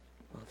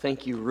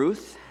Thank you,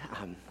 Ruth.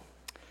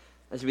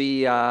 As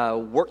we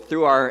work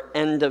through our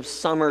end of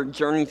summer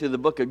journey through the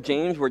book of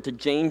James, we're to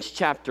James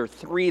chapter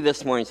 3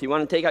 this morning. So you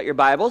want to take out your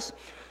Bibles,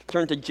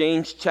 turn to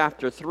James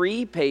chapter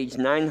 3, page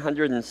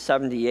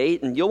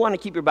 978, and you'll want to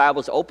keep your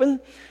Bibles open.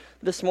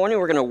 This morning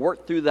we're going to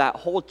work through that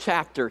whole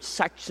chapter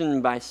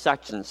section by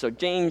section. So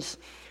James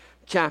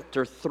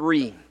chapter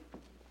 3.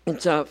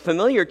 It's a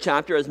familiar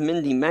chapter, as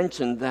Mindy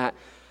mentioned, that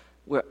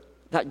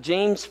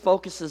James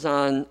focuses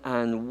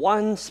on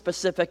one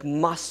specific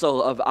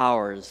muscle of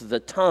ours, the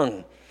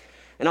tongue.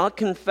 And I'll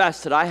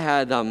confess that I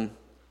had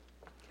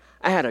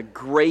a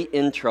great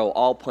intro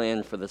all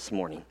planned for this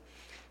morning,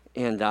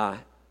 and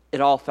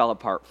it all fell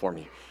apart for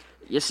me.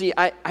 You see,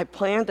 I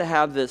planned to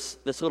have this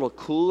little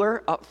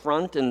cooler up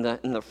front in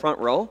the front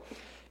row,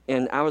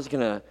 and I was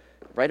gonna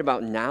right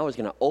about now I was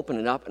gonna open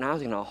it up, and I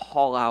was gonna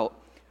haul out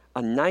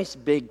a nice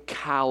big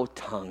cow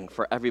tongue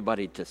for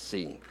everybody to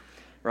see,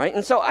 right?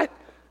 And so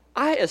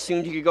I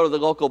assumed you could go to the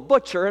local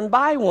butcher and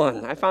buy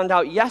one. I found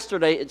out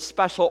yesterday it's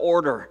special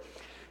order.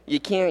 You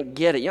can't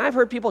get it. You know, I've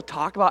heard people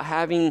talk about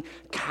having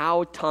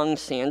cow tongue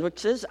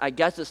sandwiches. I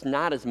guess it's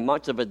not as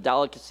much of a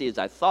delicacy as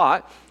I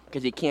thought,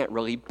 because you can't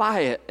really buy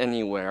it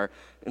anywhere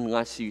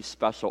unless you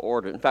special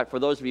order. In fact, for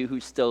those of you who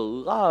still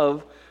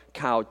love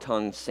cow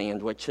tongue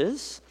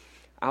sandwiches,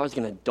 I was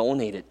going to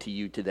donate it to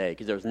you today,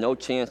 because there was no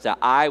chance that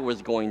I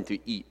was going to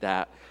eat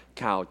that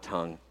cow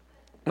tongue.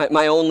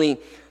 My only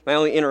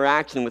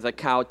interaction with a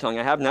cow tongue,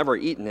 I have never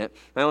eaten it.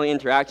 My only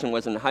interaction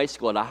was in high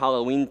school at a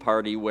Halloween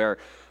party where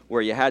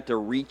you had to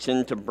reach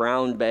into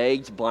brown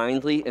bags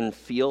blindly and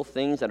feel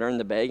things that are in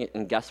the bag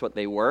and guess what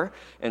they were.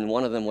 And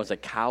one of them was a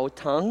cow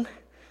tongue. It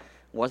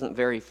wasn't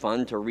very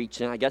fun to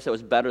reach in. I guess it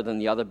was better than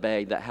the other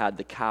bag that had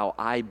the cow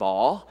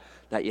eyeball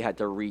that you had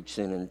to reach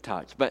in and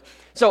touch. But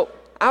so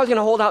I was going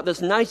to hold out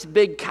this nice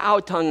big cow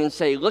tongue and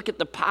say, look at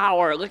the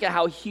power, look at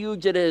how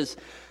huge it is.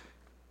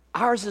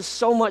 Ours is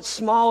so much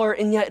smaller,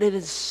 and yet it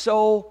is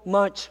so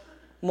much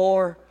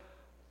more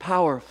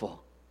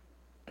powerful,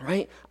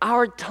 right?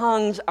 Our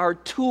tongues are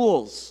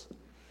tools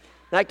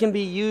that can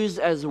be used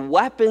as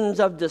weapons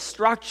of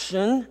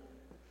destruction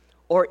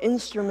or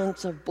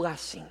instruments of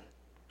blessing,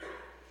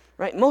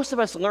 right? Most of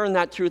us learn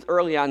that truth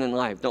early on in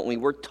life, don't we?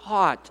 We're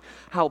taught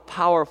how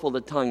powerful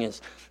the tongue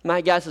is.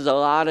 My guess is a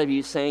lot of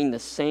you sang the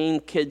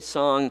same kid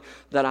song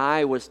that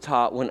I was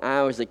taught when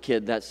I was a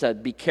kid that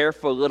said, be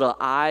careful little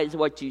eyes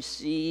what you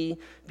see,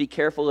 be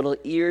careful little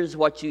ears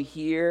what you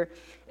hear,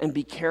 and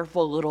be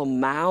careful little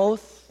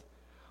mouth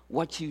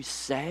what you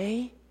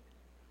say.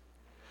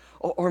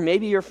 Or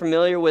maybe you're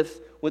familiar with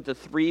the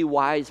 3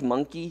 wise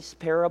monkeys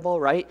parable,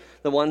 right?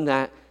 The one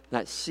that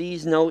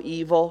sees no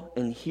evil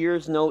and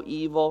hears no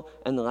evil,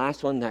 and the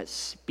last one that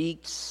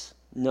speaks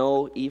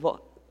no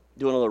evil.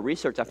 Doing a little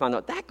research, I found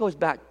out that goes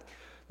back,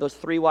 those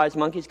 3 wise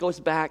monkeys goes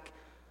back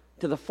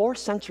to the 4th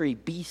century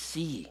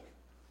BC.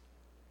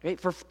 Right?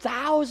 For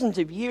thousands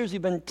of years,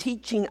 we've been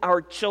teaching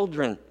our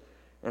children,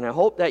 and I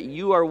hope that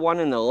you are one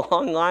in the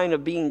long line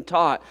of being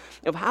taught,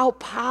 of how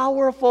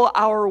powerful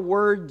our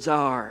words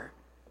are.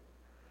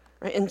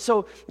 Right? And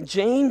so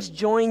James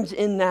joins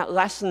in that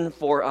lesson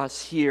for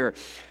us here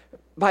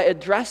by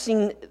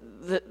addressing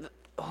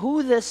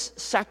who this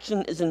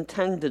section is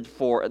intended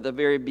for at the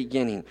very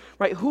beginning,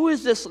 right? Who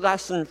is this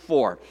lesson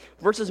for?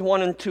 Verses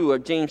 1 and 2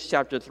 of James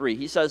chapter 3.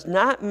 He says,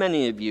 not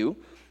many of you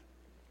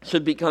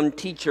should become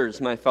teachers,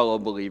 my fellow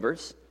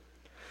believers,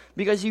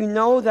 because you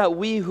know that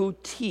we who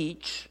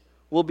teach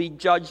will be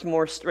judged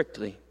more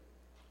strictly.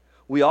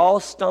 We all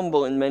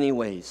stumble in many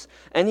ways.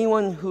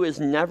 Anyone who is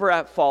never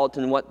at fault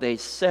in what they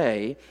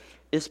say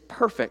is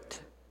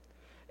perfect,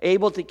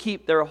 able to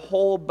keep their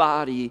whole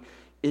body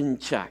in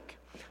check.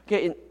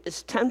 Okay,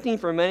 it's tempting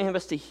for many of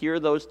us to hear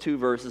those 2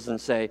 verses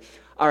and say,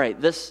 all right,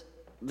 this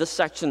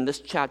section, this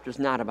chapter is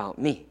not about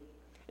me.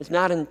 It's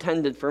not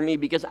intended for me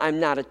because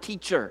I'm not a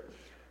teacher,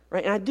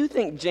 right? And I do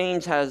think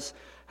James has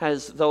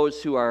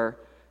those who are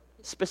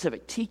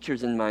specific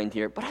teachers in mind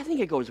here, but I think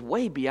it goes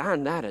way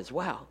beyond that as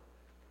well,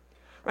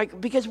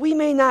 right? Because we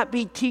may not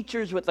be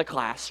teachers with a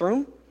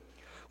classroom.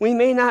 We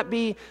may not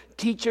be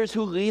teachers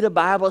who lead a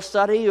Bible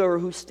study or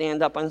who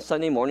stand up on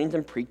Sunday mornings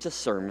and preach a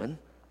sermon.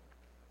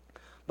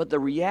 But the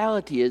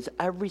reality is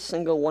every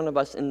single one of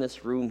us in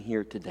this room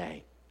here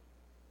today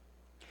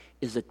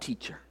is a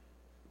teacher.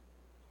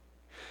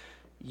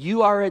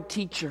 You are a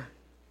teacher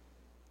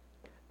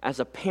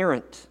as a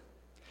parent,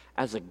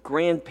 as a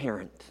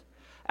grandparent,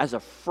 as a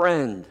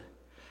friend,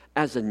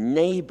 as a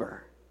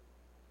neighbor.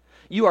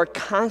 You are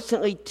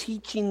constantly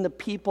teaching the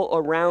people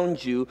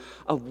around you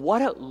of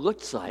what it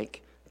looks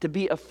like to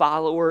be a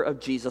follower of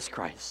Jesus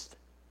Christ.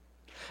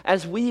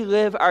 As we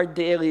live our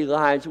daily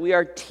lives, we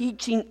are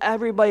teaching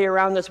everybody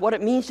around us what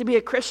it means to be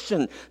a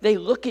Christian. They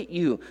look at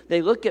you,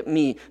 they look at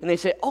me, and they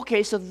say,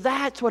 okay, so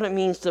that's what it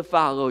means to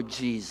follow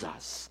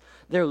Jesus.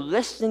 They're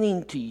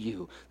listening to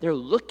you. They're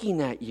looking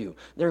at you.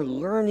 They're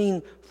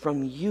learning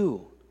from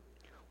you,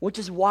 which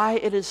is why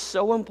it is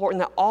so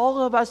important that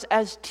all of us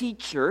as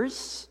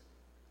teachers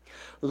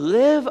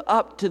live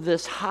up to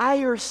this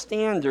higher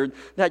standard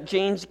that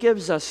James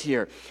gives us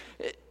here.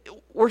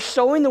 we're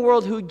showing the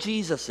world who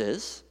Jesus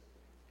is.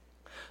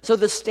 So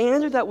the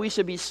standard that we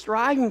should be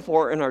striving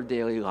for in our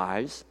daily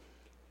lives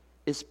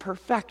is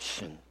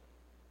perfection.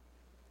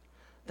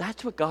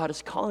 That's what God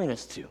is calling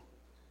us to.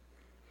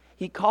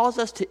 He calls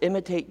us to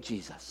imitate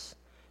Jesus.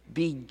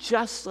 Be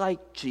just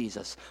like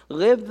Jesus.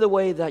 Live the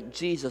way that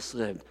Jesus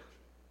lived.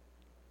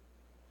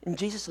 And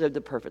Jesus lived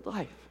a perfect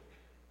life.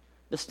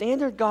 The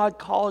standard God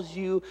calls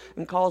you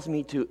and calls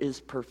me to is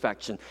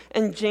perfection.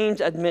 And James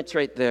admits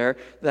right there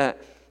that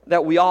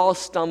we all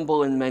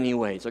stumble in many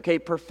ways. Okay,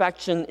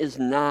 perfection is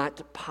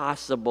not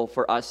possible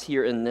for us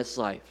here in this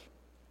life.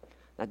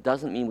 That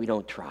doesn't mean we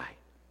don't try.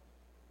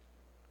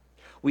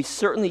 We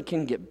certainly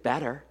can get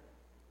better.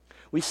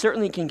 We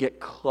certainly can get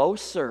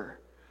closer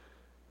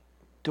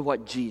to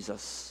what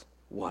Jesus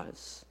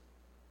was.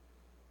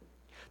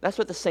 That's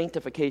what the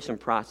sanctification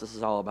process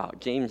is all about.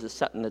 James is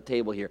setting the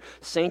table here.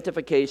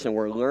 Sanctification,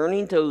 we're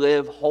learning to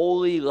live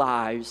holy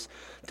lives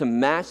to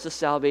match the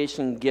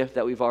salvation gift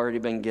that we've already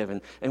been given.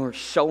 And we're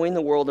showing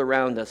the world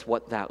around us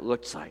what that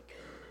looks like.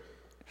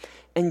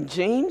 And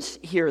James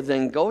here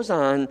then goes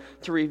on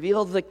to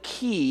reveal the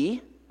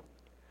key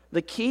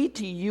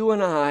to you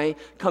and I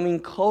coming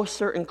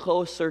closer and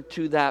closer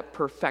to that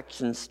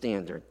perfection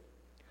standard.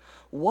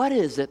 What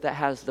is it that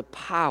has the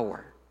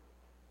power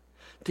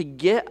to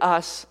get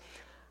us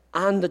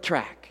on the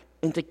track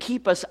and to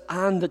keep us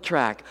on the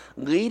track,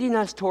 leading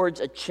us towards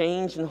a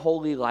changed and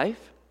holy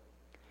life?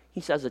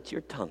 He says it's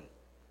your tongue.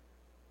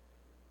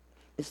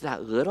 It's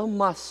that little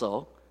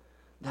muscle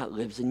that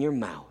lives in your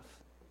mouth.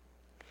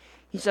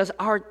 He says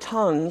our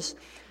tongues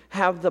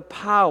have the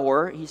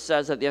power, he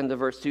says at the end of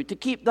verse 2, to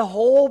keep the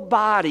whole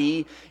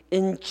body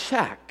in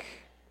check.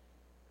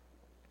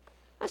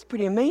 That's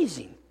pretty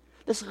amazing.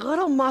 This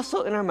little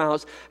muscle in our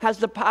mouths has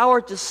the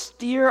power to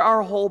steer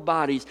our whole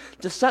bodies,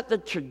 to set the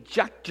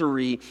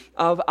trajectory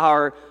of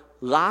our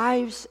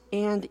lives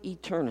and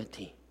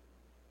eternity.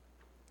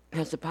 It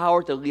has the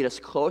power to lead us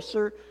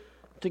closer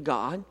to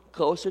God,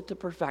 closer to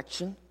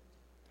perfection,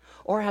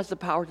 or it has the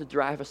power to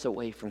drive us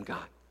away from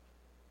God.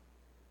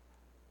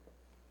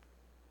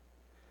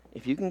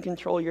 If you can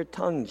control your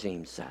tongue,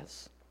 James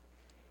says,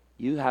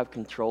 you have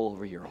control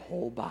over your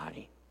whole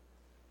body.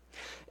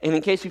 And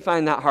in case we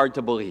find that hard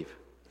to believe,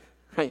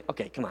 right?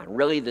 Okay, come on,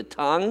 really? The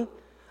tongue?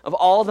 Of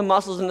all the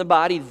muscles in the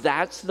body,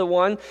 that's the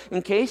one?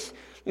 In case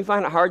you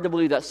find it hard to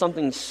believe that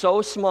something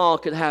so small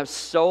could have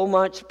so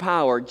much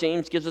power,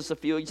 James gives us a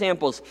few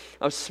examples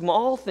of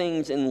small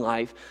things in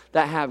life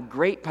that have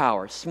great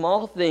power,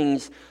 small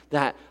things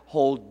that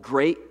hold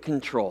great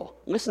control.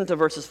 Listen to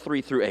verses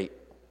 3 through 8.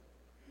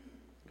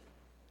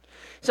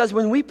 It says,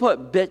 when we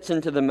put bits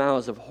into the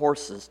mouths of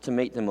horses to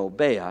make them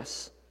obey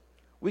us,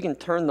 we can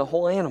turn the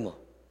whole animal.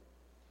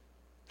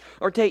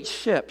 Or take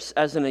ships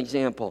as an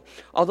example.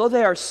 Although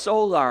they are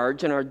so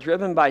large and are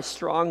driven by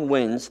strong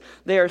winds,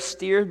 they are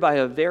steered by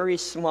a very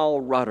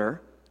small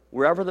rudder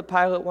wherever the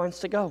pilot wants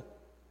to go.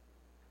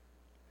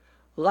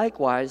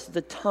 Likewise,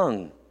 the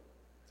tongue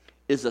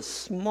is a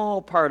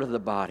small part of the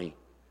body,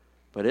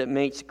 but it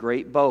makes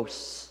great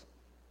boasts.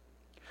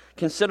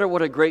 Consider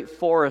what a great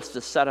forest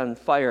is set on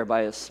fire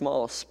by a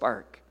small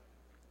spark.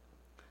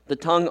 The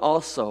tongue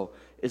also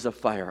is a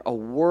fire, a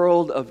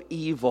world of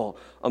evil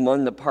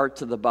among the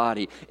parts of the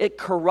body. It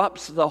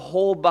corrupts the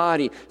whole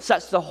body,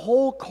 sets the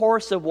whole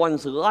course of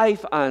one's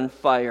life on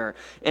fire,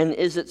 and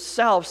is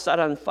itself set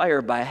on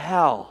fire by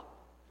hell.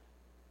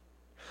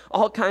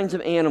 All kinds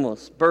of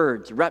animals,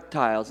 birds,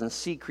 reptiles, and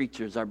sea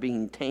creatures are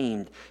being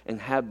tamed and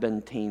have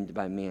been tamed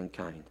by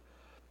mankind.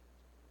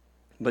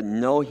 But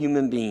no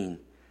human being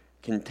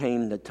can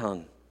tame the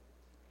tongue.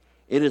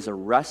 It is a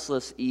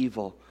restless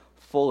evil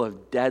full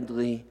of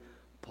deadly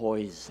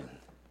poison.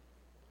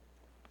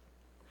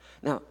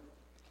 Now,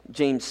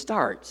 James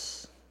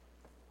starts,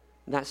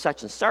 that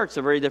section starts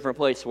a very different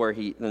place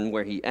than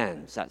where he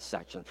ends that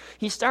section.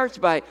 He starts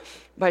by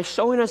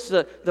showing us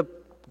the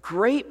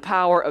great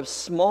power of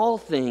small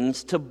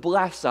things to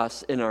bless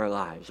us in our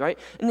lives, right?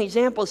 And the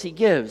examples he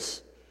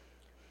gives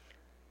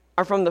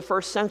are from the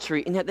first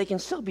century, and yet they can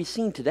still be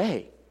seen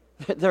today.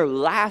 They're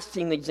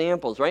lasting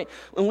examples, right?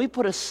 When we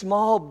put a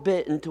small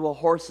bit into a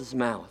horse's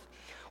mouth,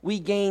 we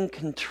gain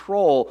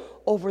control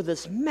over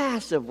this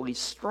massively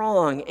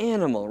strong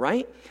animal,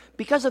 right?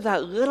 Because of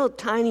that little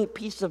tiny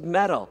piece of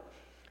metal,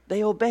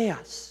 they obey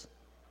us.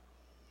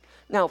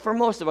 Now, for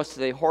most of us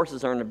today,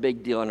 horses aren't a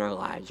big deal in our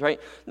lives, right?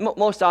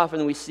 Most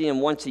often we see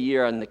them once a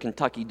year on the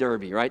Kentucky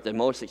Derby, right? The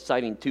most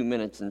exciting 2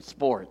 minutes in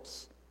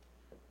sports.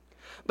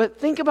 But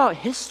think about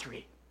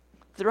history.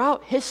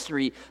 Throughout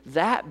history,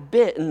 that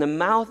bit in the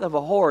mouth of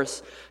a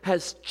horse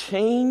has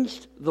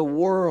changed the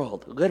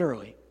world,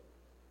 literally.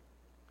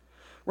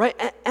 Right?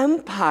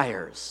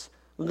 Empires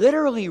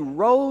literally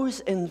rose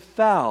and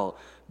fell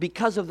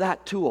because of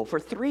that tool. For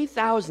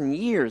 3,000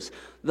 years,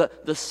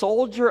 the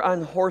soldier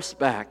on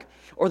horseback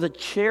or the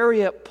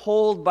chariot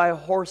pulled by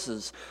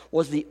horses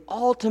was the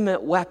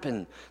ultimate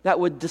weapon that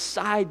would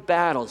decide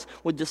battles,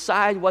 would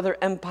decide whether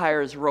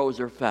empires rose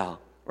or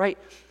fell. Right?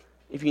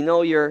 If you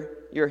know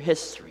your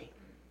history,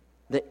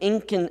 the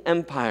Incan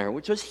Empire,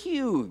 which was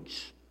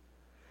huge,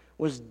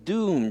 was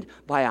doomed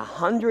by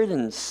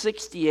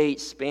 168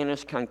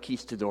 Spanish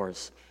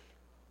conquistadors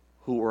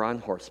who were on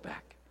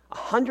horseback.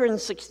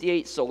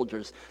 168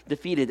 soldiers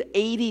defeated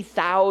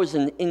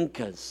 80,000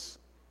 Incas.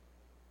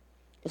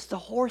 It's the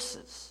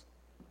horses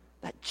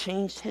that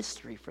changed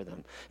history for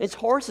them. It's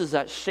horses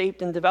that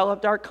shaped and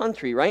developed our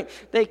country, right?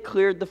 They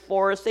cleared the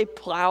forest, they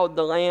plowed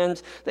the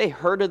lands, they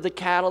herded the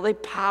cattle, they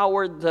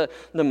powered the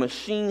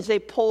machines, they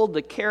pulled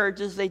the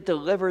carriages, they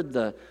delivered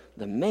the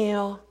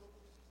mail.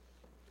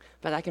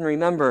 But I can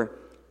remember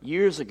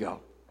years ago,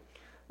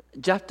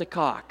 Jeff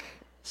DeCock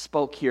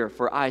spoke here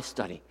for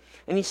iStudy.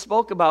 And he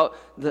spoke about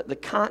the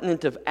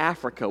continent of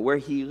Africa where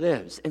he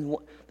lives. And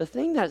one of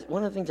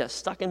the things that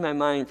stuck in my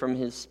mind from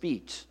his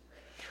speech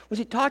was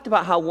he talked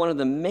about how one of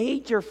the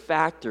major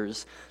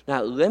factors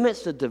that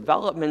limits the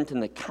development in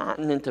the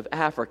continent of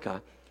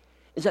Africa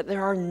is that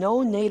there are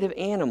no native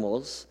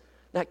animals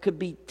that could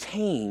be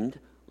tamed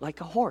like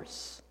a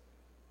horse.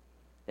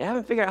 They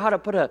haven't figured out how to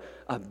put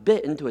a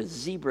bit into a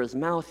zebra's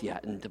mouth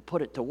yet and to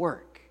put it to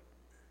work.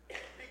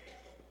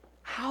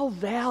 How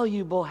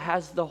valuable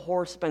has the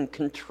horse been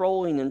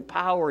controlling and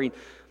powering?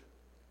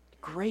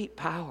 Great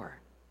power.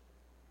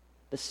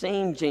 The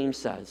same, James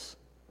says,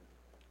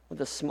 with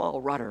the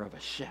small rudder of a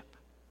ship.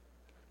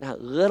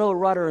 That little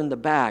rudder in the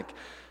back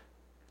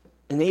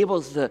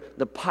enables the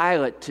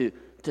pilot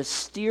to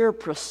steer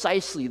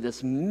precisely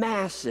this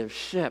massive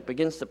ship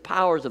against the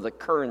powers of the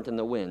current and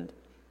the wind.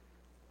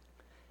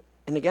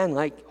 And again,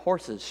 like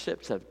horses,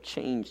 ships have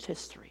changed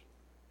history.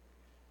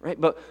 Right?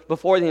 But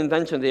before the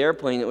invention of the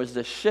airplane, it was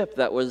the ship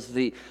that was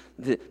the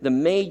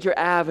major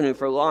avenue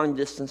for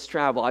long-distance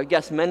travel. I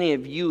guess many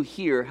of you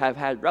here have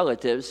had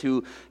relatives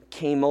who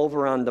came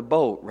over on the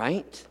boat,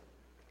 right?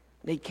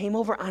 They came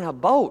over on a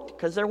boat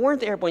because there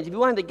weren't airplanes. If you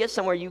wanted to get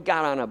somewhere, you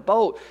got on a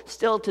boat.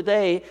 Still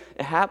today,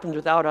 it happens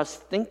without us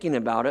thinking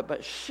about it,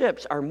 but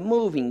ships are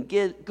moving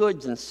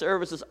goods and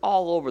services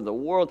all over the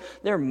world.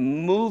 They're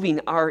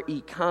moving our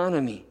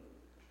economy.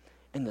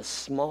 And the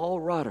small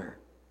rudder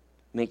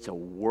makes a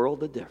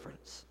world of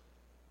difference.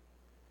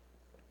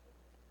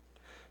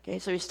 Okay,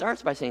 so he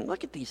starts by saying,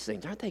 look at these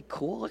things. Aren't they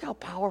cool? Look how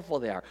powerful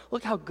they are.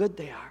 Look how good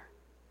they are.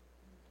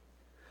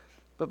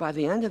 But by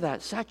the end of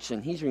that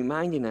section, he's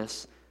reminding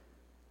us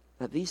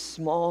that these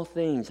small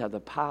things have the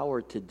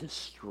power to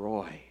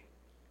destroy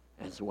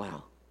as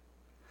well.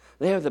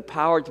 They have the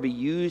power to be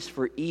used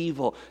for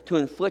evil, to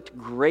inflict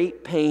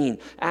great pain.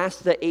 Ask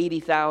the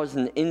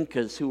 80,000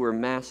 Incas who were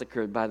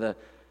massacred by the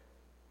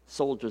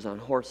soldiers on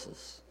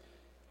horses.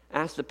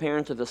 Ask the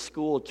parents of the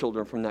school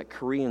children from that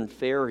Korean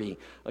ferry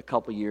a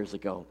couple years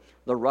ago.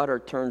 The rudder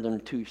turned them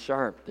too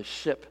sharp. The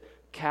ship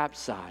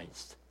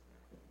capsized,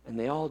 and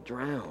they all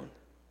drowned.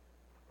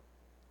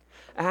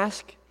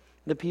 Ask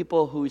the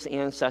people whose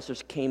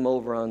ancestors came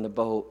over on the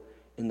boat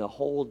in the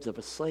holds of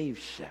a slave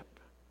ship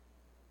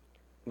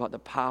about the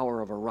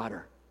power of a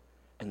rudder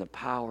and the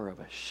power of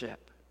a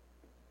ship.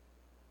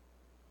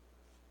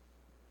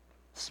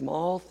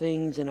 Small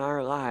things in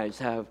our lives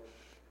have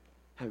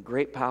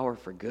great power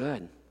for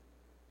good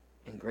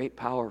and great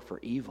power for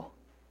evil.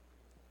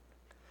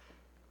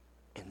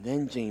 And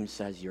then James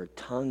says your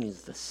tongue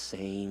is the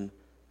same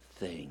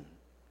thing.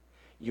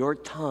 Your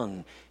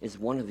tongue is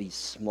one of these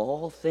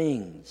small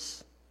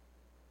things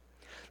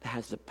that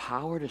has the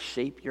power to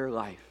shape your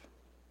life,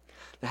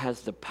 that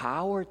has the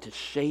power to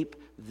shape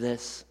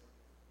this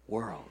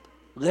world,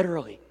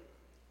 literally.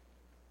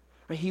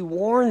 He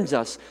warns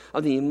us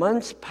of the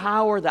immense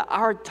power that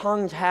our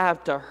tongues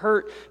have to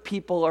hurt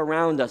people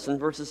around us in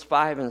verses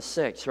 5 and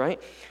 6, right?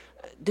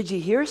 Did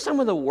you hear some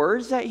of the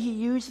words that he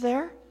used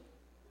there?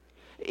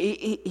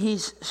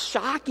 He's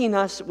shocking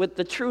us with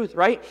the truth,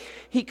 right?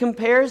 He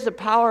compares the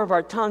power of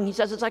our tongue. He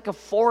says it's like a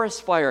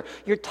forest fire.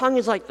 Your tongue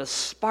is like the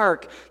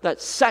spark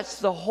that sets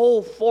the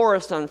whole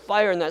forest on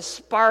fire. And that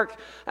spark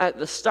at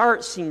the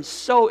start seems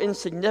so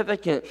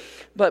insignificant.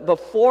 But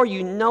before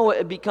you know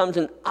it, it becomes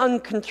an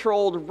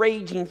uncontrolled,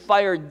 raging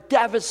fire,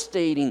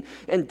 devastating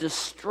and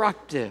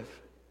destructive.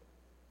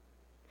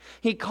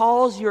 He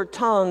calls your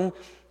tongue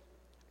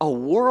a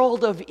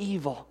world of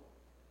evil.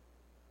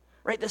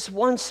 Right, this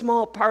one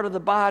small part of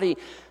the body,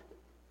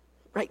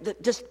 right,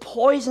 that just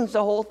poisons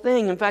the whole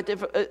thing. In fact,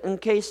 if in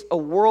case a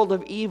world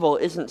of evil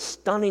isn't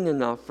stunning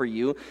enough for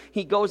you,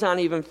 he goes on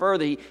even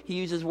further. He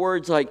uses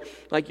words like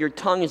your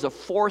tongue is a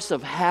force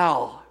of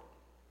hell.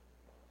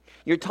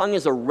 Your tongue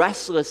is a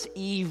restless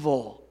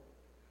evil.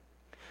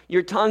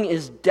 Your tongue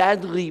is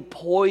deadly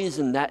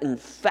poison that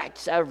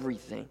infects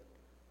everything.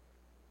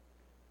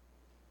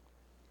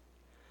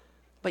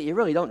 But you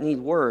really don't need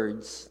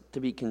words to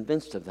be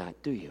convinced of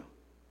that, do you?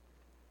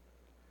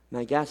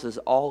 My guess is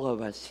all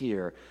of us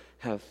here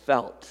have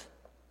felt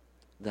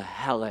the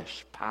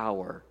hellish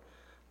power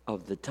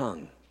of the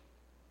tongue.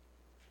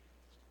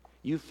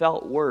 You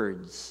felt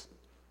words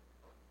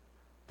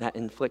that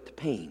inflict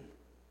pain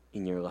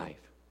in your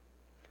life.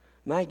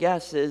 My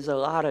guess is a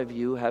lot of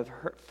you have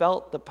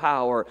felt the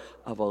power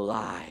of a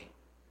lie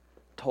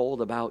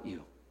told about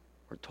you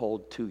or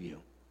told to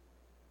you.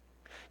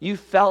 You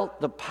felt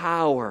the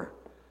power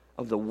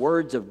of the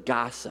words of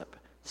gossip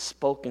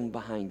spoken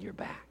behind your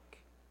back.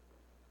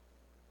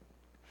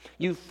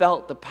 You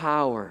felt the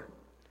power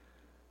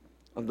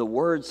of the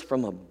words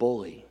from a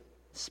bully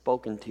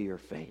spoken to your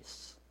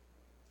face.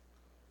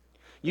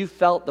 You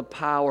felt the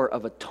power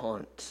of a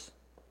taunt.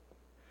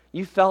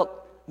 You felt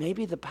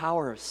maybe the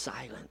power of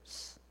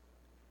silence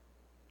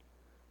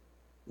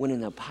when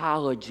an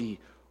apology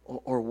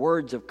or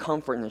words of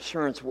comfort and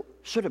assurance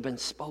should have been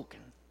spoken.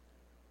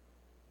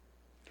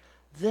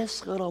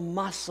 This little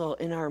muscle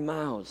in our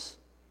mouths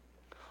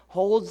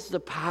holds the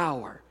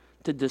power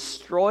to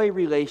destroy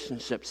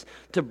relationships,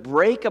 to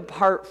break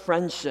apart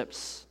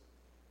friendships,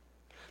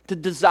 to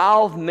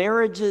dissolve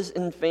marriages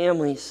and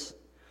families,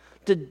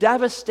 to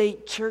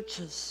devastate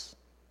churches.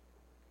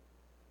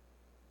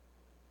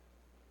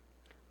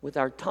 With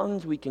our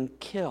tongues, we can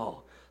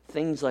kill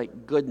things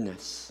like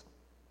goodness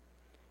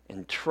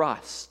and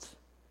trust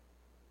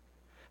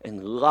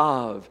and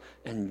love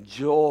and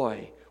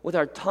joy. With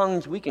our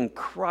tongues, we can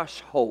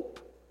crush hope.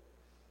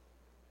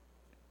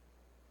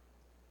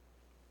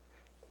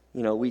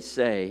 You know, we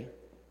say,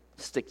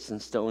 sticks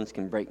and stones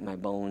can break my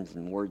bones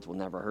and words will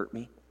never hurt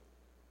me.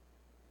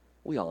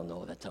 We all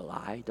know that's a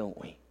lie, don't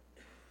we?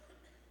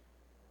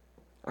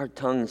 Our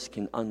tongues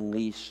can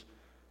unleash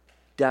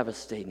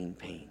devastating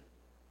pain.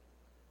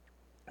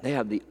 They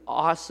have the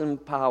awesome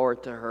power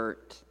to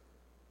hurt.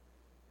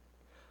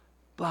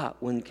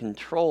 But when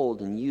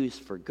controlled and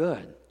used for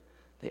good,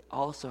 they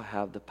also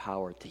have the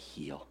power to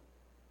heal.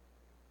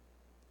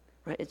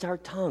 Right? It's our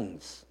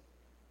tongues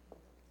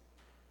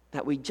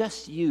that we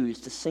just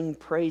use to sing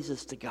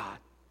praises to God.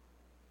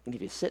 And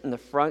if you sit in the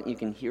front, you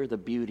can hear the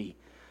beauty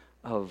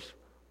of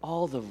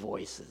all the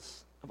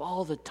voices, of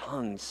all the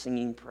tongues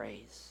singing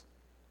praise.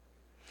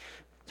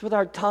 It's with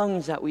our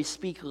tongues that we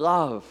speak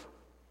love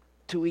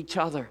to each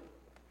other,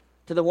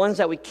 to the ones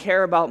that we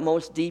care about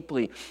most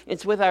deeply.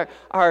 It's with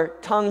our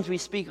tongues we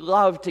speak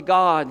love to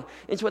God.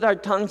 It's with our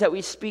tongues that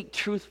we speak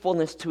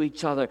truthfulness to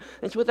each other.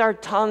 It's with our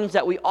tongues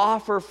that we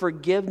offer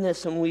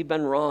forgiveness when we've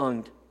been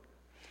wronged.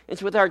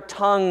 It's with our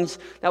tongues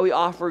that we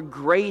offer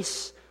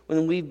grace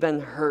when we've been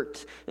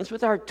hurt. It's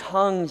with our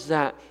tongues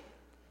that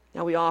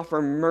we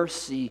offer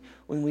mercy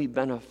when we've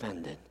been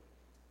offended.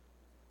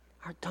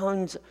 Our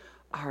tongues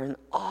are an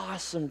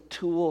awesome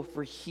tool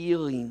for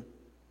healing.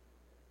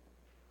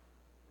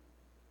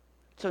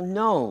 So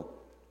no,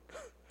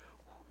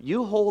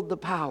 you hold the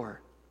power.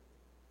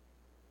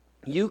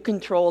 You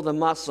control the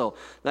muscle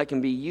that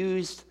can be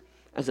used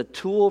as a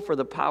tool for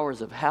the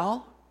powers of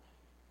hell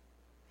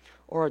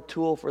or a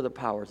tool for the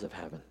powers of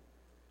heaven.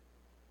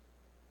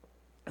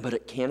 But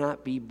it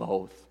cannot be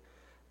both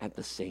at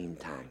the same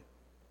time.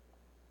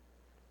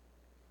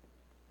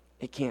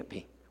 It can't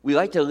be. We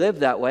like to live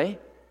that way.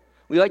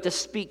 We like to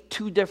speak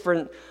two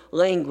different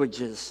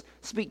languages,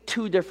 speak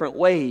two different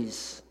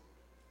ways.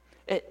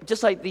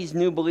 Just like these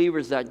new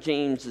believers that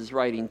James is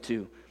writing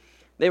to.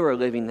 They were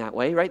living that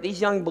way, right?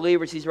 These young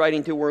believers he's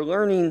writing to were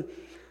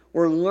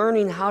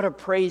learning how to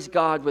praise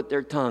God with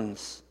their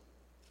tongues.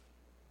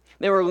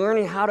 They were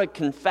learning how to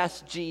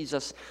confess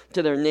Jesus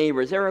to their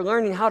neighbors. They were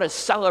learning how to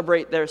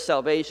celebrate their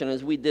salvation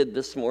as we did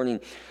this morning.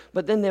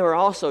 But then they were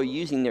also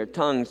using their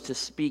tongues to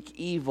speak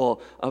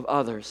evil of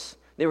others.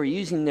 They were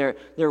using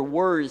their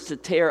words to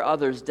tear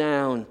others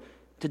down,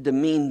 to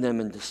demean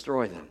them and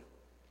destroy them.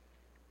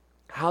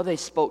 How they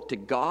spoke to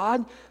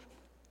God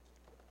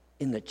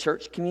in the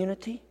church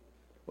community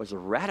was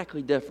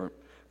radically different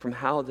from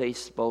how they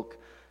spoke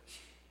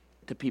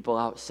to people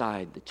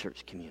outside the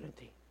church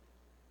community.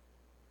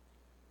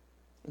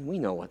 And we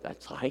know what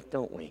that's like,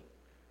 don't we?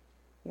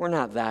 We're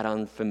not that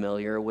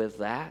unfamiliar with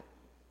that.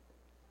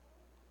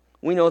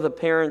 We know the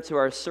parents who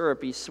are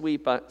syrupy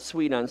sweet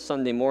on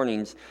Sunday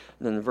mornings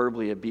and then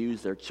verbally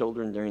abuse their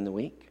children during the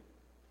week.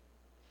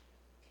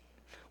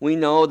 We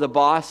know the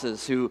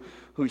bosses who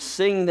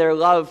sing their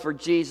love for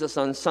Jesus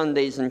on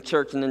Sundays in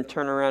church and then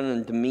turn around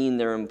and demean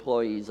their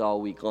employees all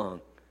week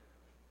long.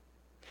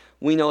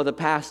 We know the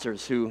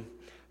pastors who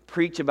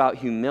preach about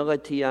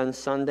humility on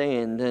Sunday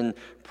and then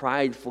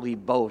pridefully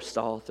boast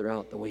all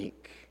throughout the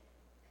week.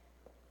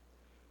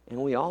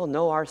 And we all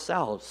know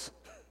ourselves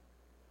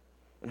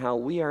and how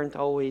we aren't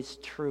always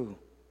true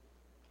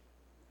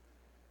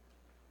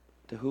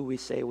to who we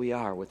say we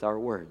are with our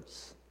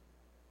words.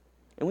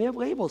 And we have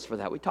labels for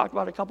that. We talked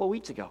about it a couple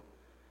weeks ago.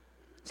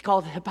 It's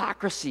called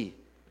hypocrisy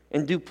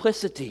and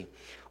duplicity.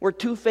 We're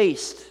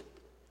two-faced.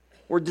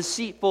 We're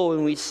deceitful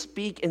when we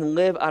speak and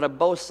live out of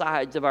both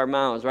sides of our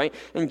mouths, right?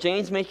 And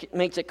James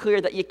makes it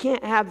clear that you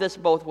can't have this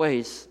both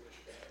ways.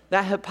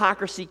 That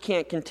hypocrisy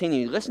can't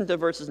continue. Listen to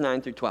verses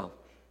 9 through 12.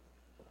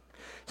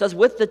 It says,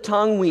 with the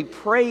tongue we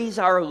praise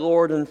our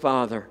Lord and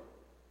Father,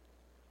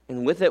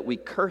 and with it we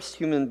curse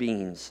human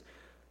beings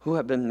who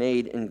have been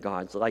made in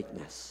God's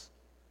likeness.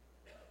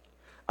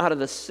 Out of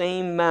the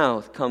same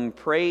mouth come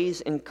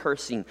praise and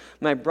cursing.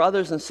 My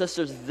brothers and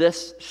sisters,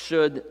 this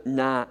should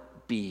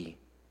not be.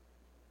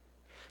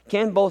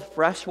 Can both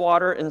fresh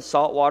water and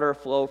salt water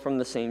flow from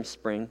the same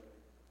spring?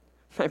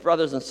 My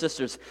brothers and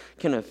sisters,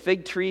 can a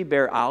fig tree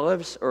bear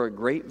olives or a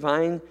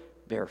grapevine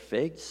bear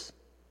figs?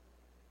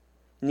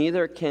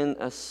 neither can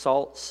a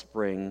salt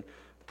spring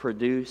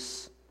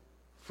produce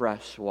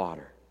fresh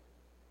water.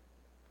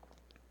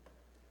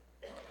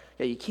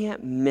 Yeah, you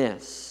can't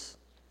miss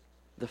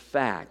the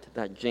fact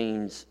that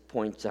James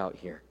points out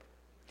here.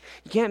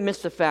 You can't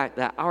miss the fact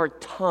that our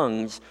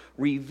tongues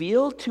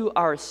reveal to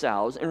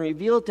ourselves and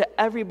reveal to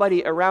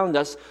everybody around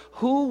us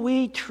who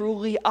we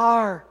truly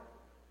are.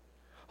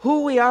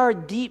 Who we are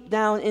deep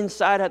down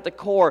inside at the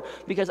core,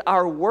 because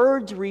our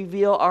words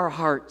reveal our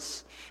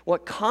hearts.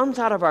 What comes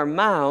out of our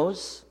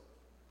mouths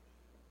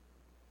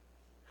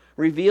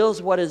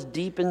reveals what is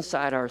deep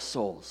inside our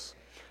souls.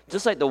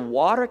 Just like the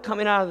water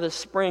coming out of the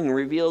spring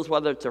reveals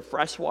whether it's a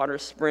freshwater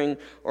spring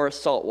or a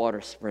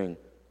saltwater spring.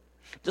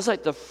 Just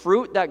like the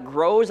fruit that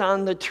grows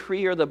on the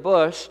tree or the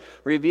bush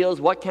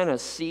reveals what kind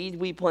of seed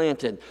we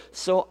planted.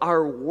 So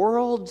our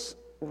words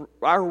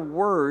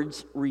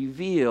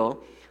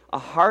reveal a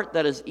heart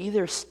that is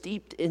either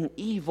steeped in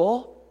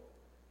evil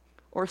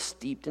or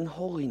steeped in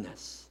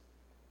holiness.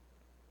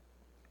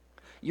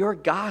 Your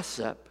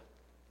gossip,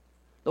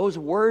 those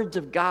words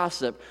of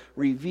gossip,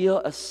 reveal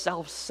a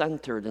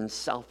self-centered and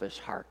selfish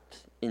heart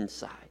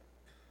inside.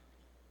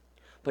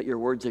 But your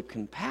words of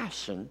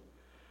compassion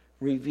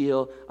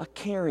reveal a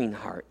caring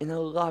heart and a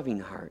loving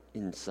heart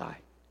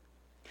inside.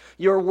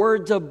 Your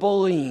words of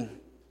bullying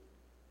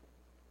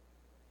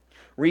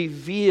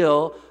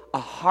reveal a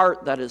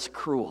heart that is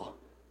cruel.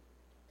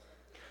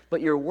 But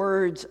your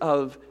words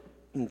of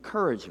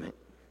encouragement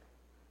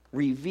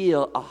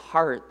reveal a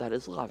heart that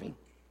is loving.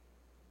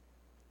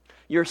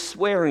 Your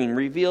swearing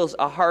reveals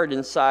a heart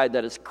inside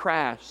that is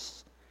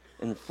crass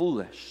and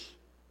foolish.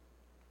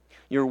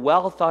 Your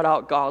well thought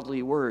out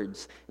godly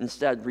words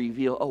instead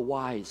reveal a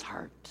wise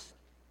heart.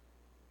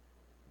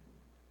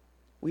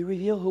 We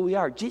reveal who we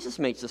are. Jesus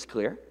makes this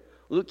clear.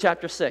 Luke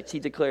chapter 6, he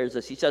declares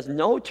this. He says,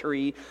 no good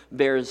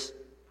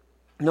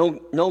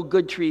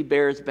tree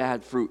bears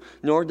bad fruit,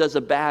 nor does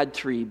a bad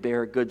tree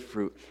bear good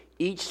fruit.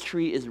 Each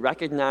tree is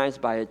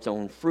recognized by its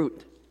own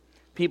fruit.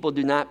 People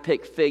do not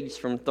pick figs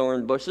from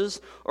thorn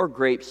bushes or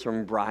grapes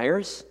from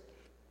briars.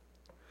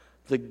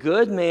 The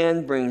good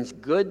man brings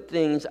good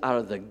things out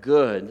of the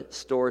good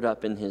stored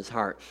up in his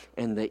heart,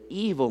 and the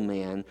evil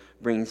man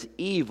brings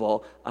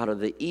evil out of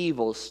the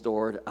evil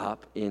stored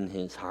up in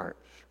his heart.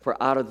 For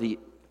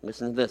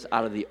listen to this,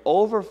 out of the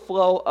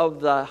overflow of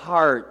the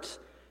heart,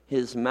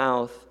 his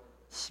mouth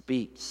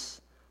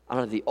speaks.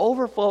 Out of the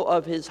overflow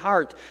of his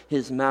heart,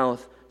 his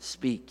mouth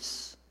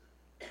speaks.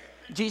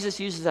 Jesus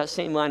uses that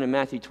same line in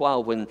Matthew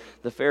 12 when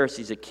the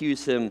Pharisees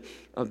accuse him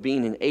of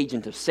being an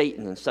agent of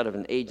Satan instead of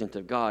an agent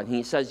of God.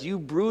 He says, you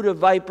brood of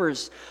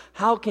vipers,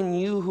 how can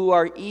you who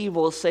are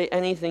evil say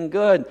anything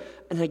good?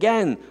 And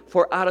again,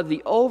 for out of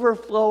the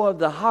overflow of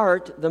the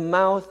heart, the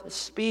mouth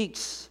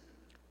speaks.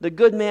 The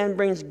good man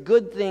brings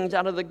good things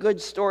out of the good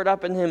stored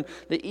up in him.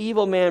 The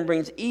evil man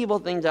brings evil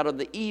things out of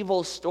the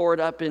evil stored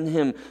up in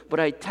him. But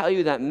I tell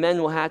you that men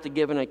will have to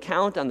give an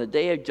account on the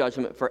day of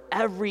judgment for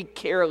every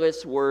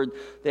careless word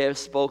they have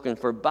spoken.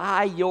 For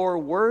by your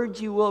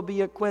words you will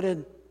be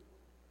acquitted,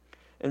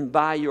 and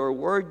by your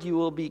word you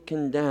will be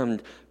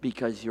condemned,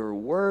 because your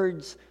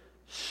words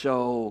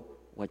show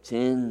what's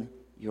in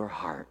your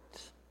heart.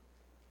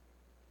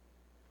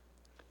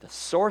 The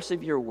source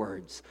of your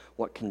words,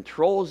 what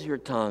controls your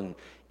tongue,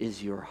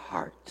 is your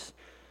heart.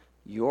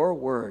 Your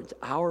words,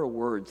 our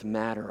words,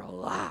 matter a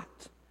lot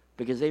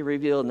because they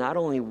reveal not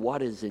only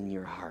what is in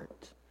your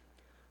heart,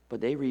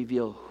 but they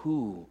reveal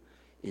who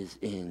is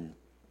in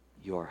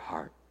your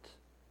heart.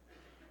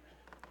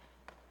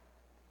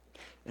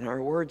 And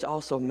our words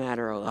also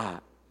matter a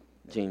lot,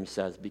 James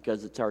says,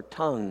 because it's our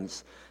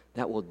tongues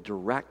that will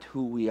direct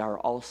who we are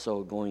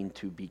also going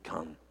to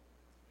become.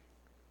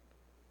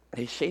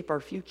 They shape our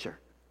future.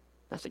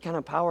 That's the kind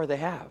of power they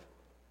have.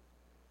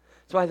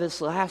 That's why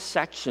this last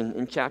section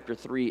in chapter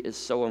 3 is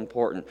so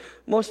important.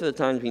 Most of the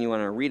times when you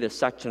want to read a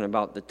section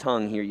about the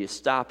tongue here, you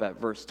stop at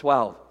verse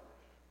 12.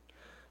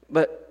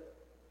 But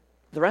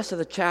the rest of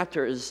the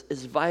chapter is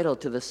vital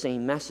to the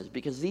same message,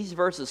 because these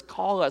verses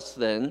call us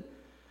then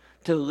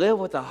to live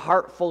with a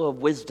heart full of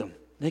wisdom.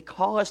 They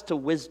call us to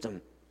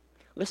wisdom.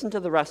 Listen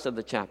to the rest of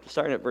the chapter,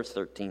 starting at verse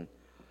 13.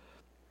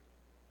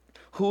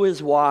 Who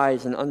is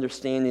wise and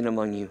understanding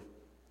among you?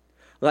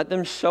 Let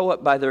them show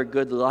it by their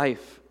good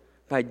life,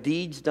 by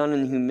deeds done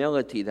in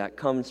humility that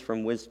comes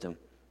from wisdom.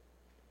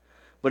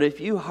 But if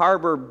you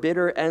harbor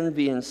bitter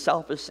envy and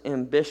selfish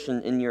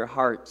ambition in your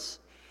hearts,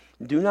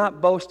 do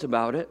not boast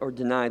about it or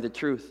deny the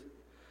truth.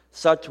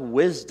 Such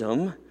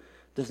wisdom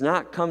does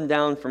not come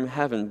down from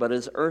heaven, but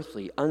is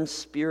earthly,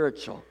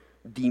 unspiritual,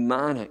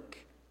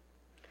 demonic.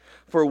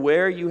 For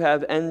where you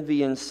have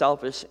envy and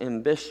selfish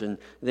ambition,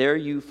 there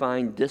you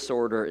find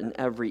disorder in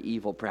every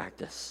evil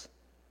practice.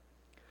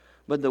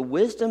 But the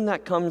wisdom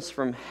that comes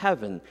from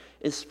heaven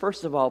is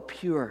first of all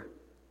pure,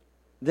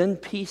 then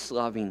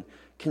peace-loving,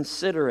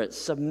 considerate,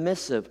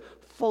 submissive,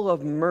 full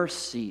of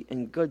mercy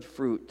and good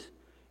fruit,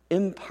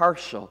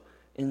 impartial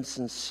and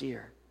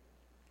sincere.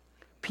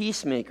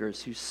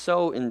 Peacemakers who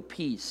sow in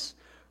peace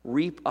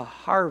reap a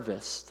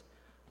harvest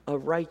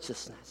of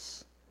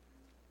righteousness.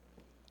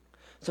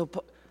 So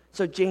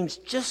So James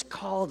just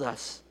called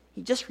us.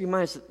 He just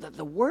reminds us that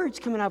the words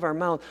coming out of our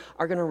mouth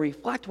are going to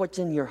reflect what's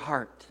in your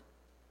heart.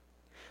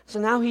 So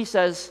now he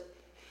says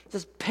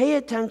pay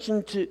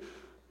attention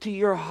to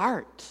your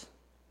heart.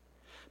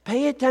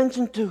 Pay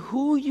attention to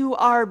who you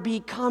are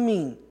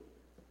becoming.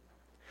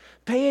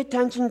 Pay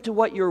attention to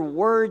what your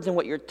words and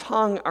what your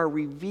tongue are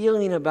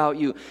revealing about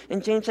you.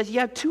 And James says you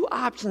have two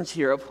options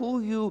here of who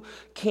you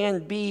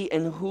can be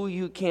and who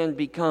you can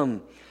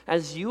become.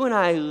 As you and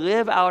I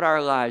live out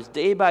our lives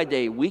day by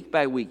day, week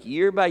by week,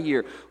 year by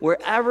year,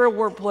 wherever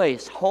we're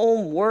placed,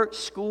 home, work,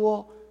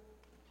 school,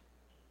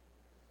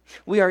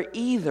 we are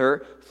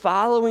either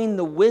following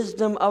the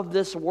wisdom of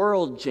this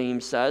world,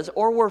 James says,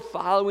 or we're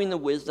following the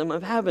wisdom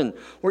of heaven.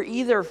 We're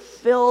either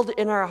filled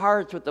in our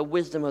hearts with the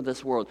wisdom of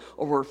this world,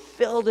 or we're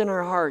filled in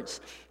our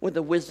hearts with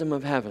the wisdom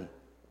of heaven.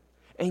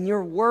 And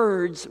your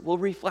words will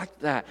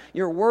reflect that.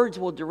 Your words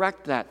will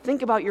direct that.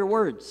 Think about your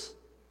words,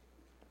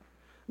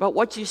 about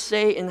what you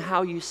say and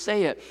how you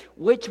say it.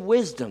 Which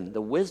wisdom,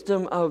 the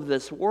wisdom of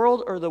this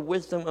world or the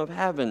wisdom of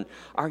heaven,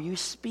 are you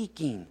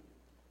speaking?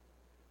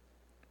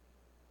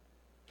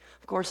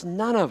 Of course,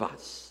 none of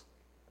us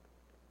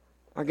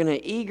are going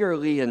to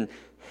eagerly and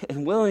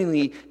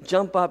willingly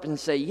jump up and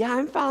say, yeah,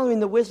 I'm following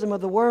the wisdom of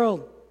the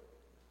world.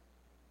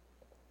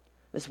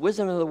 This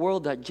wisdom of the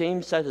world that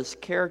James said is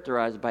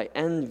characterized by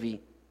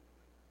envy,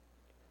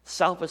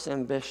 selfish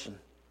ambition.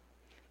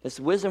 This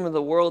wisdom of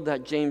the world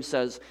that James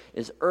says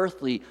is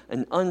earthly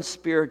and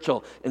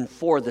unspiritual and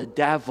for the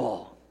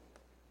devil.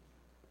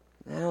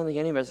 I don't think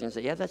anybody's going to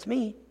say, yeah, that's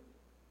me.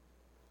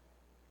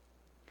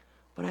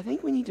 But I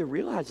think we need to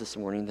realize this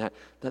morning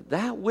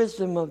that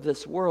wisdom of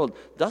this world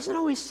doesn't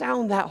always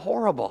sound that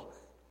horrible.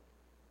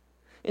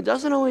 It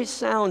doesn't always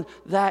sound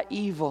that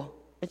evil.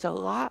 It's a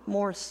lot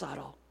more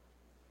subtle.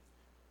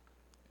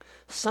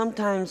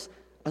 Sometimes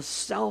a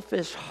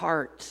selfish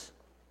heart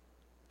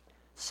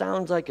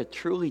sounds like a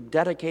truly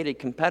dedicated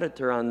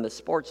competitor on the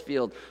sports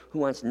field who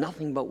wants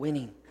nothing but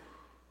winning.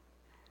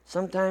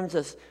 Sometimes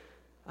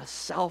a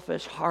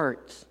selfish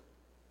heart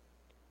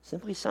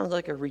simply sounds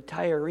like a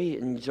retiree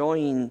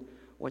enjoying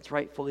what's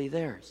rightfully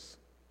theirs.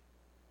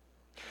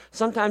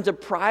 Sometimes a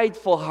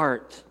prideful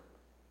heart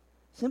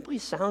simply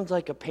sounds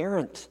like a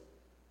parent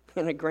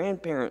and a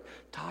grandparent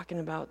talking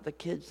about the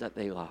kids that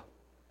they love.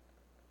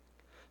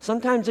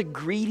 Sometimes a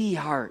greedy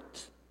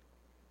heart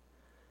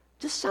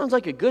just sounds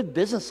like a good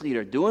business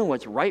leader doing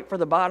what's right for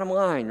the bottom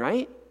line,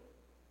 right?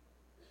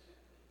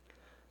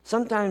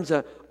 Sometimes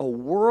a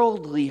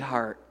worldly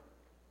heart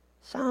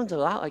sounds a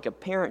lot like a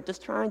parent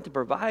just trying to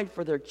provide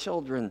for their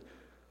children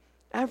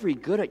every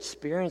good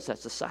experience that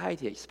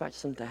society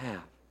expects them to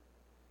have.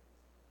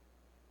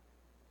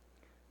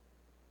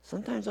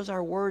 Sometimes those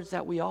are words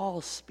that we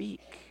all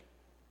speak.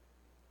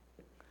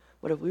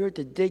 But if we were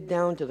to dig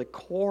down to the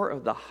core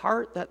of the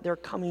heart that they're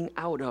coming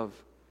out of,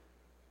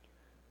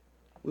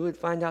 we would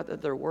find out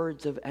that they're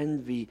words of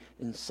envy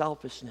and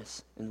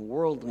selfishness and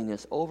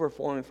worldliness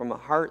overflowing from a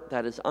heart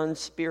that is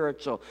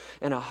unspiritual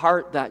and a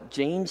heart that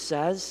James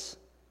says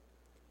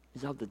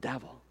is of the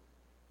devil.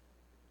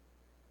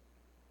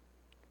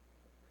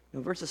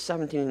 Verses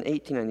 17 and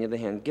 18, on the other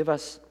hand, give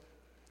us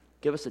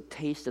a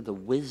taste of the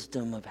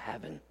wisdom of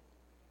heaven.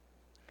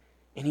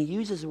 And he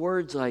uses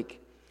words like,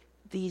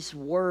 these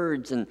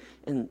words and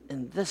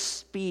this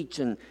speech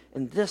and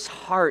this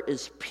heart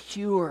is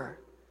pure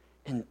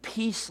and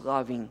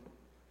peace-loving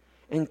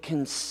and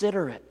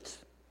considerate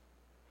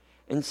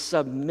and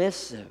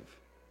submissive.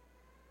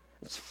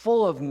 It's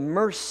full of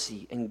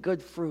mercy and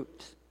good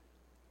fruit.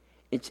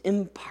 It's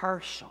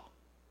impartial.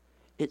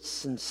 It's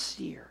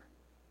sincere.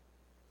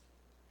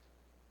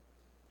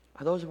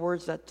 Are those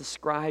words that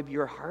describe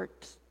your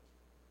heart?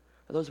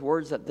 Are those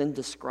words that then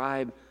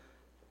describe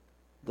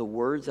the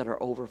words that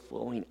are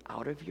overflowing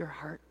out of your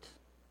heart?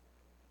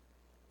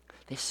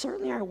 They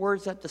certainly are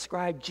words that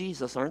describe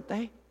Jesus, aren't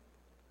they?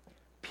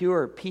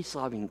 Pure,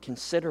 peace-loving,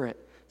 considerate,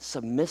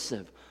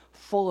 submissive,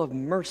 full of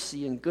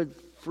mercy and good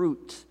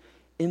fruit,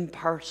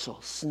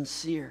 impartial,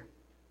 sincere.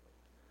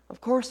 Of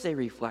course they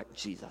reflect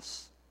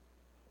Jesus.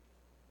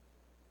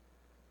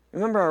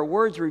 Remember, our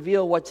words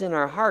reveal what's in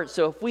our hearts.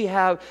 So if we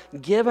have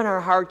given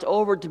our hearts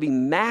over to be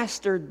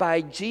mastered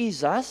by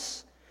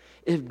Jesus,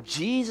 if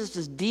Jesus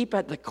is deep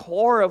at the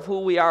core of who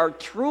we are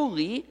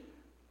truly,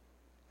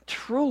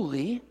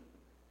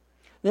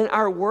 then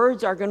our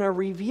words are going to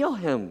reveal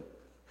him.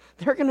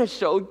 They're going to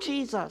show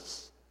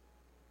Jesus.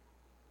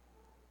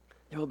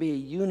 There will be a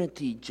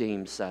unity,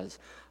 James says,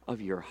 of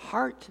your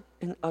heart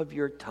and of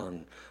your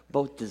tongue,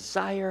 both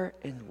desire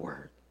and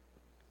word.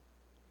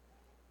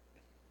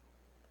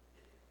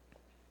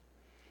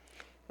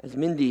 As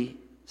Mindy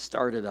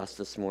started us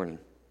this morning,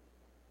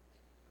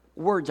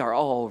 words are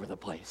all over the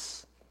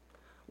place.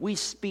 We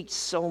speak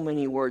so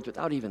many words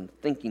without even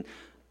thinking.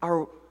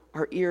 Our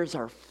ears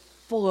are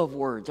full of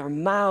words. Our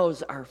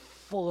mouths are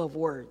full of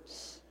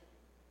words.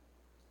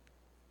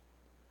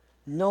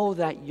 Know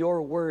that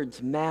your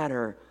words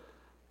matter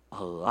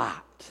a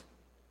lot.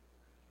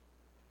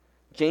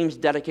 James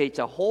dedicates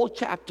a whole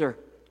chapter,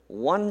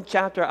 one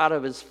chapter out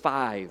of his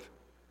 5,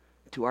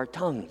 to our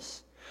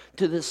tongues.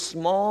 to this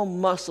small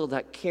muscle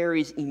that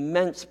carries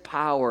immense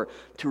power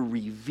to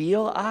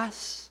reveal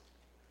us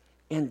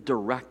and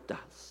direct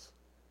us.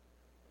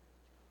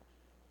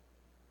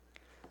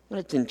 But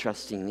it's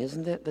interesting,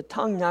 isn't it? The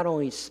tongue not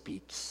only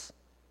speaks,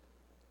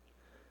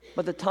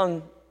 but the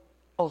tongue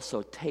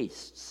also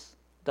tastes,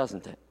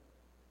 doesn't it?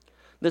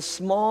 This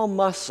small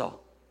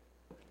muscle,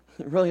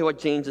 really what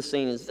James is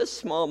saying is this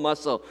small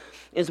muscle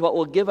is what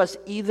will give us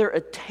either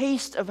a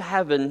taste of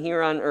heaven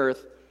here on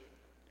earth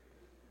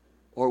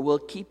or will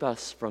keep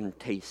us from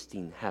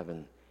tasting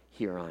heaven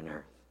here on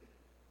earth.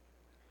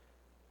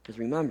 Because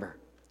remember,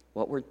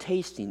 what we're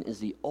tasting is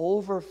the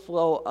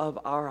overflow of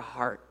our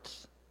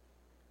hearts.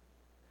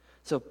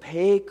 So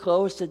pay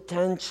close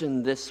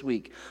attention this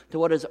week to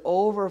what is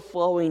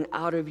overflowing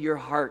out of your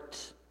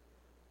heart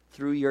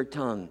through your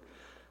tongue.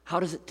 How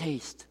does it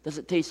taste? Does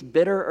it taste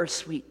bitter or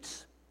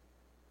sweet?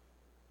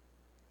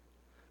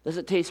 Does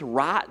it taste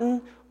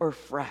rotten or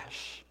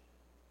fresh?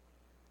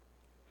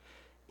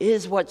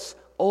 Is what's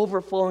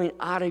overflowing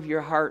out of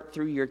your heart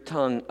through your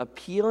tongue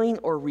appealing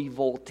or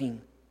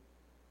revolting?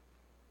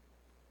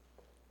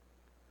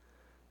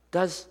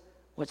 Does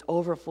what's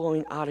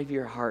overflowing out of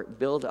your heart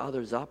build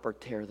others up or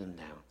tear them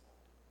down?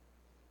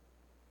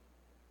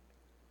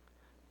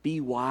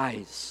 Be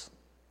wise.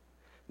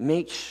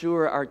 Make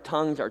sure our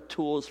tongues are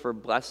tools for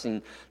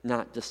blessing,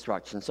 not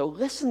destruction. So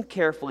listen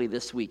carefully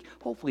this week,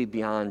 hopefully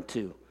beyond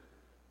too.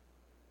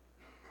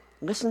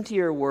 Listen to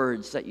your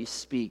words that you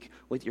speak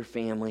with your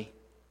family,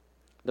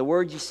 the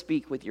words you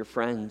speak with your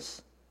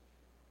friends,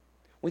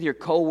 with your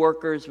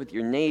coworkers, with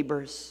your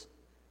neighbors,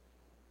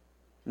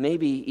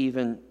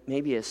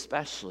 maybe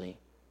especially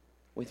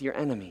with your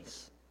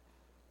enemies.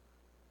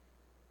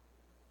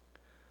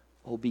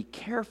 Oh, be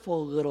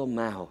careful, little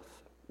mouth,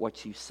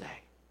 what you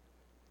say.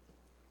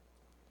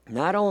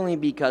 Not only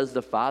because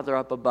the Father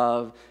up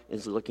above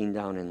is looking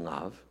down in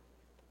love,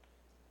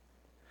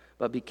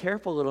 but be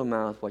careful, little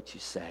mouth, what you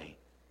say.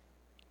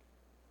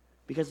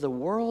 Because the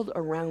world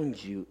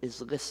around you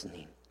is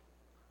listening.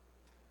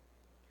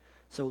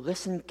 So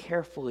listen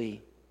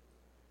carefully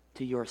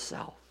to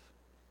yourself.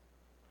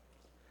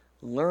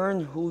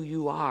 Learn who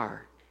you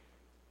are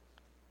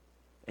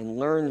and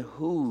learn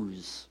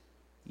whose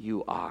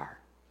you are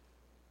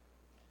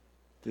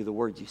through the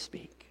words you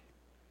speak.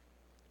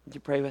 Would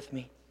you pray with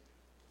me?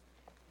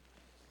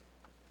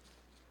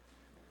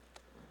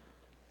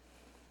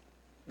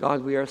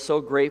 God, we are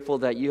so grateful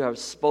that you have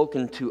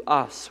spoken to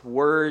us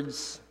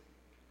words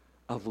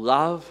of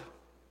love,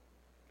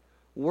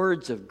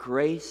 words of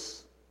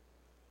grace,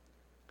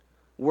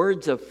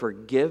 words of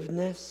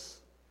forgiveness,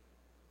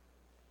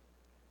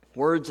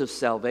 words of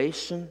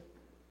salvation.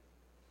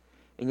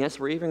 And yes,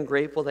 we're even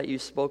grateful that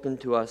you've spoken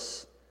to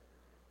us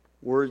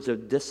words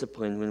of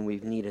discipline when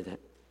we've needed it.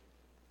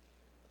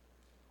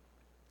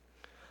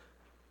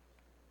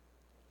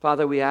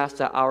 Father, we ask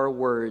that our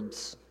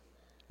words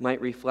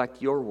might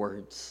reflect your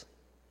words,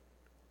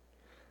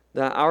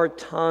 that our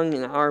tongue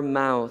and our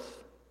mouth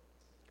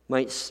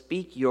might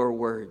speak your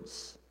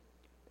words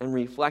and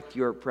reflect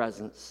your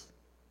presence.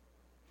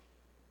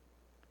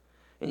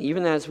 And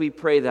even as we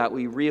pray that,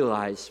 we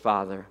realize,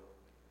 Father,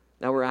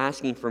 that we're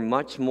asking for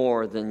much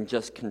more than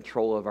just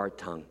control of our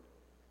tongue.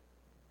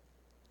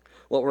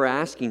 What we're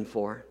asking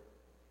for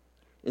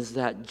is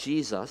that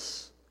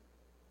Jesus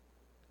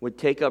would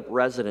take up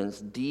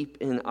residence deep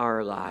in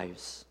our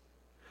lives,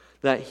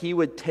 that he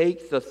would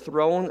take the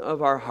throne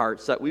of our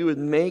hearts, that we would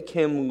make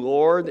him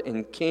Lord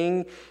and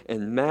King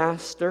and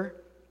Master,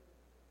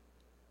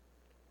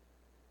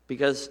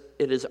 because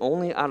it is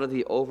only out of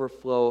the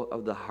overflow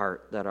of the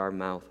heart that our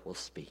mouth will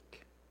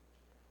speak.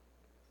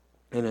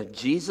 And if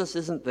Jesus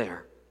isn't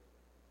there,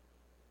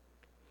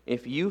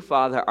 if you,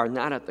 Father, are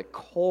not at the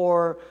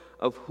core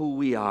of who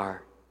we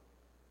are,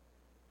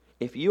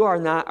 if you are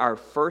not our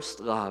first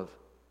love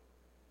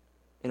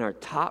and our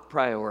top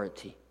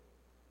priority,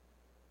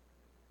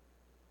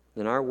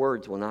 then our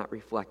words will not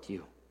reflect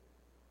you.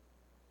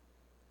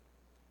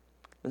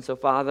 And so,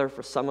 Father,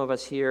 for some of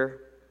us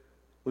here,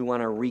 we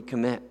want to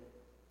recommit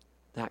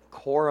that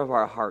core of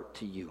our heart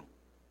to you.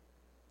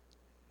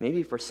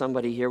 Maybe for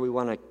somebody here, we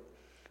want to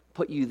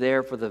put you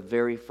there for the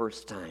very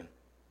first time.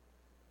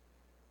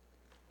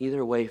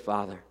 Either way,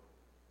 Father,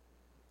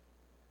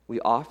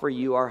 we offer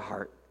you our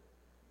heart.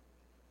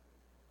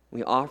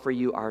 We offer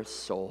you our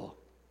soul.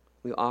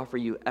 We offer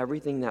you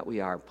everything that we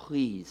are.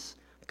 Please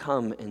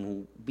come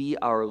and be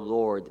our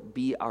Lord,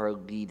 be our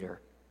leader,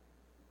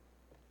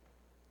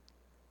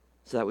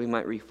 so that we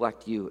might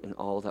reflect you in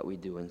all that we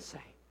do and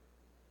say.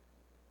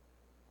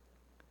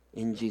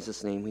 In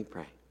Jesus' name we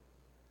pray.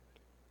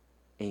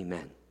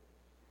 Amen.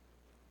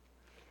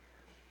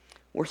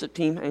 Worship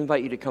team, I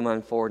invite you to come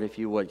on forward if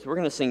you would. We're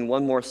going to sing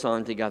one more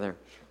song together.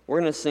 We're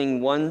going to sing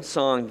one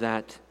song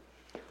that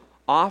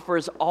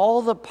offers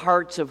all the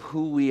parts of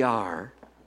who we are